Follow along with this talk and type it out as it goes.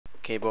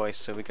Okay boys,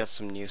 so we got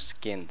some new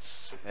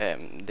skins.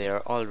 They are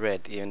all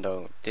red, even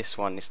though this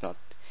one is not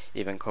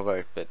even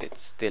covered, but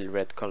it's still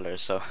red color,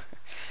 so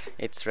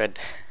it's red.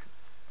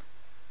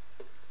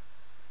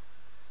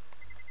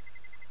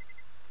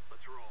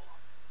 Let's roll.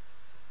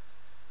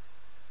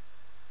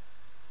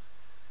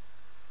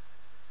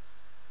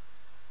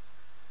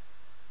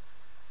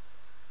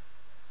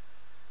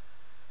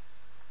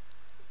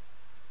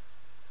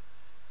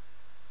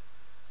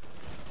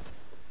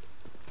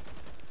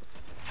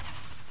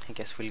 I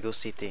guess we'll go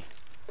city.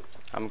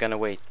 I'm gonna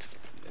wait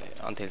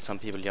until some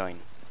people join.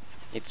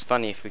 It's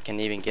funny if we can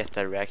even get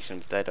a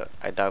reaction, but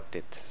I doubt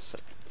it, so,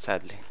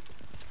 sadly.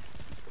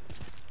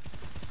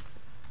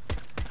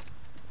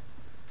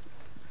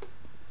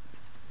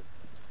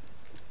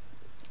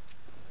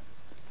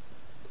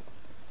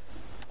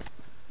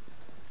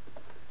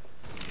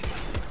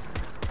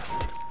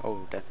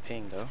 Oh, that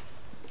ping though.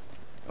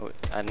 Oh,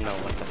 I don't know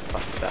what the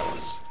fuck that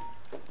was.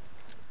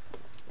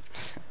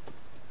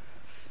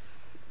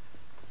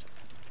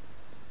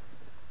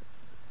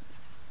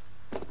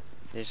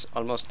 There's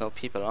almost no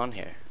people on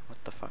here.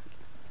 What the fuck?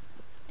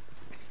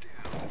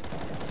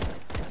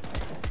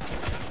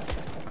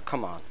 Oh,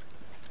 come on.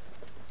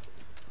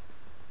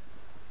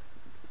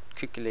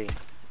 Quickly.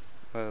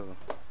 Whoa.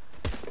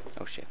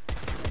 Oh shit.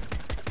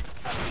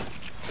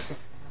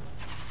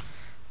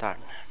 Darn.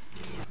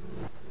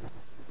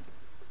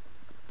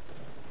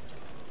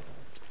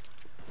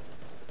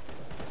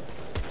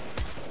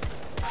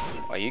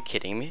 Are you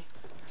kidding me?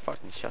 I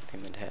fucking shot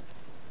him in the head.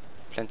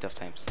 Plenty of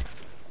times.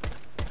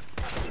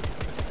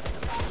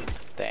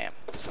 Damn,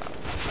 son.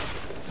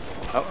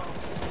 Oh.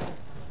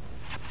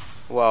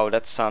 Wow,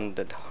 that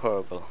sounded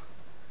horrible.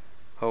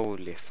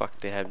 Holy fuck,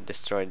 they have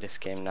destroyed this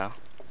game now.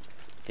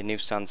 The new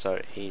sons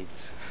are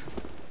AIDS.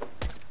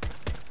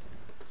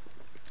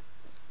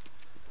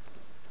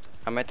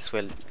 I might as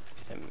well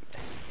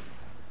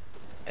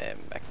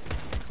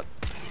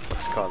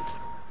what's it called?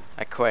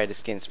 Acquire the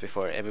skins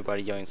before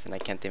everybody joins and I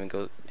can't even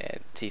go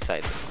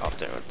T-side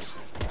afterwards.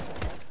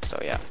 So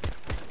yeah,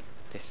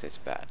 this is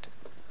bad.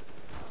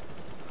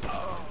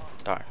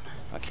 Darn.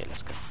 Okay,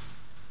 let's go.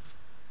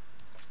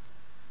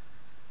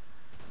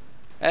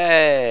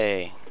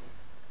 Hey!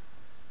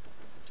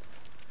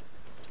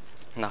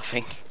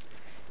 Nothing.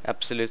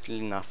 Absolutely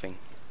nothing.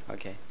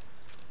 Okay.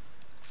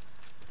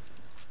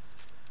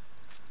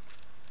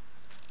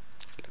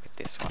 Look at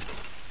this one.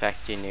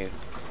 Factory new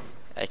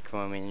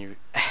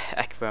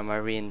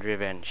Aquamarine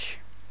Revenge.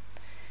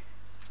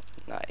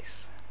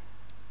 Nice.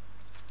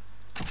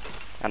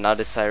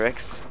 Another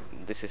Cyrex.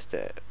 This is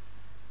the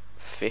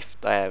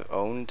 5th I have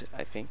owned,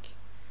 I think.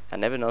 I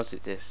never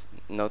noticed this.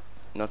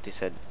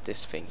 Noticed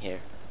this thing here.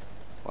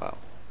 Wow.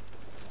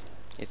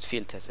 It's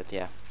field tested,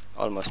 yeah.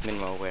 Almost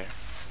minimal wear.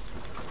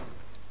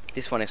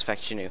 This one is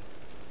factory new.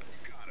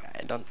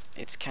 I don't.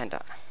 It's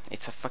kinda.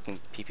 It's a fucking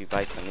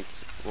PP-Bizon.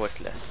 It's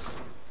worthless.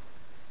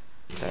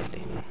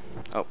 Sadly.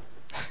 Oh.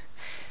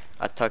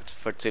 I talked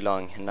for too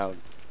long and now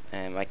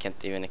I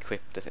can't even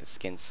equip the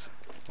skins.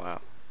 Wow.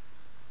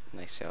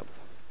 Nice job.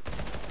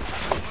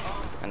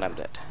 And I'm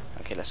dead.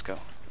 Okay, let's go.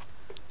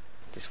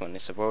 This one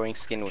is a boring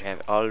skin. We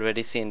have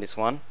already seen this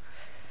one.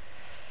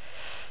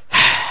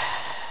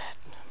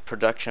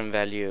 Production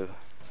value.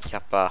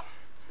 Kappa.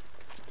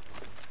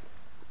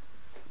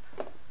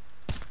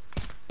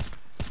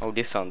 Oh,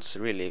 this sounds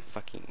really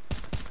fucking...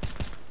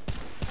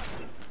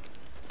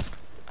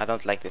 I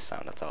don't like this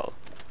sound at all.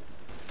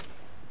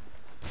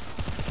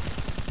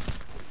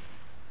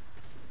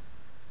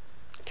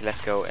 Okay,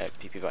 let's go at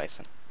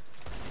PP-Bizon.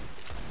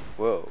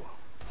 Whoa.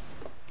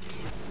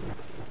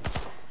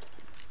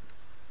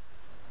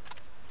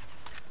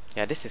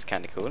 Yeah, this is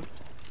kinda cool.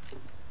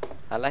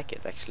 I like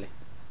it actually.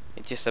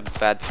 It's just a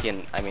bad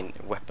skin, I mean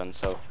weapon,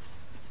 so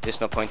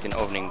there's no point in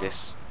opening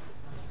this.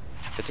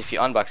 But if you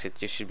unbox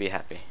it, you should be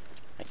happy,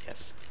 I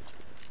guess.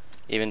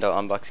 Even though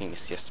unboxing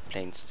is just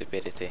plain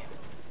stupidity.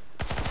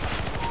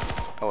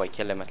 Oh, I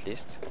killed him at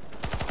least.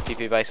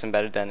 PP-Bizon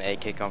better than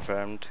AK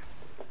confirmed.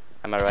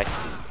 Am I right?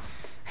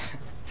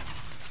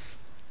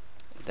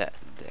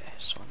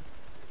 There's one.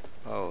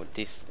 Oh,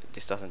 this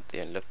doesn't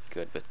even look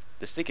good, but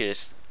the sticker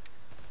is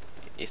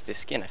the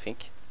skin, I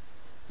think.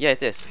 Yeah,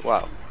 it is.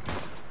 Wow,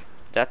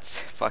 that's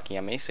fucking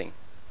amazing.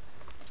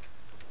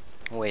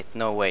 Wait,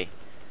 no way.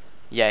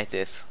 Yeah, it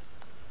is.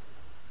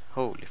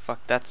 Holy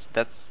fuck, that's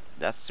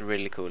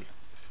really cool.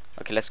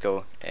 Okay, let's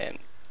go.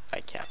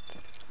 I can't.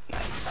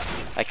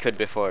 Nice. I could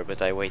before,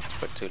 but I waited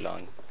for too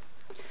long.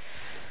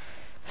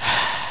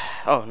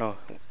 Oh no,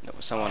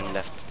 someone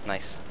left.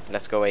 Nice.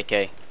 Let's go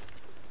AK.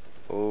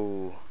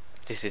 Oh,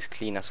 this is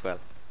clean as well.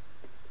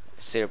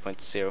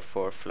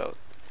 0.04 float.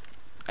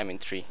 I mean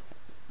 3.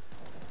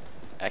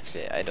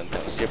 Actually, I don't know.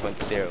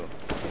 0.0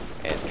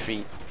 and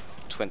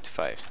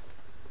 325.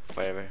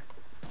 Whatever.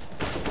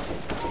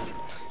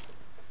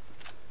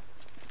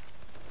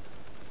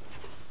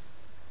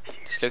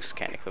 This looks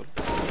kinda cool.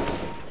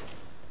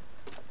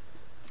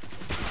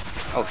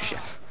 Oh shit.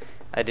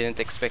 I didn't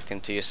expect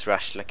him to just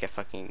rush like a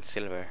fucking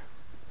silver.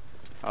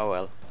 Oh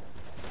well.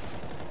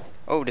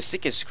 Oh, the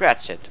sticker's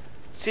scratched.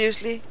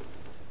 Seriously?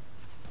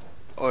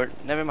 Or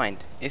never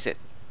mind, is it?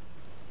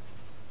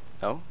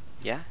 No?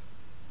 Yeah?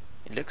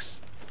 It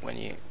looks when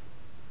you...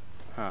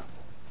 Huh.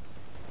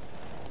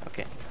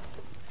 Okay.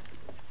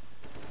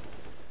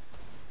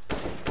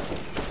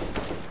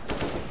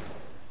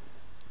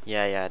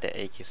 Yeah,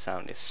 the AK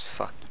sound is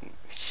fucking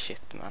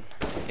shit, man.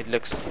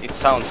 It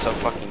sounds so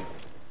fucking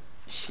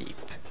cheap.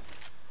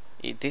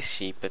 It is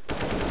cheap, but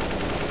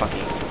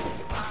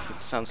fucking... It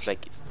sounds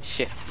like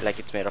shit, like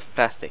it's made of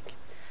plastic.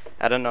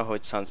 I don't know how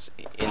it sounds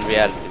in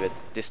reality, but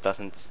this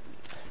doesn't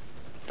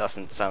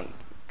sound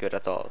good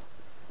at all.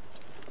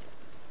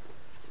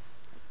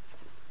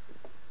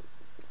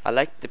 I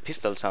like the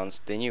pistol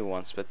sounds, the new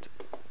ones, but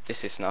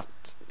this is not.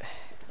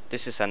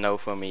 This is a no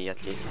for me,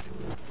 at least.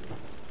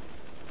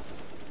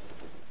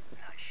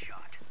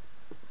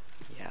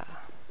 Yeah.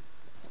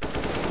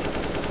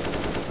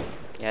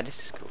 Yeah,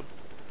 this is cool.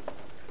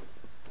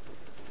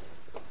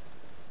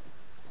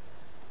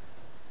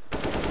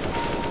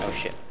 Oh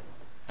shit.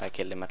 I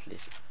killed him at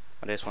least.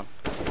 Oh, there's one.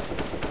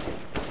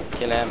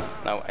 Kill him.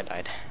 No, I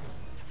died.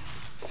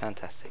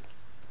 Fantastic.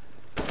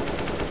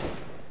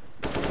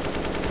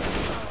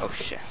 Oh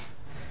shit.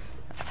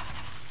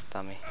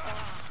 Dummy.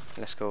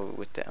 Let's go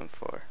with the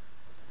M4.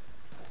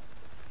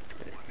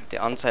 The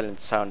unsilent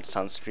sound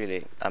sounds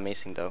really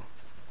amazing though.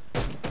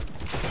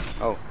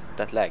 Oh,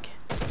 that lag.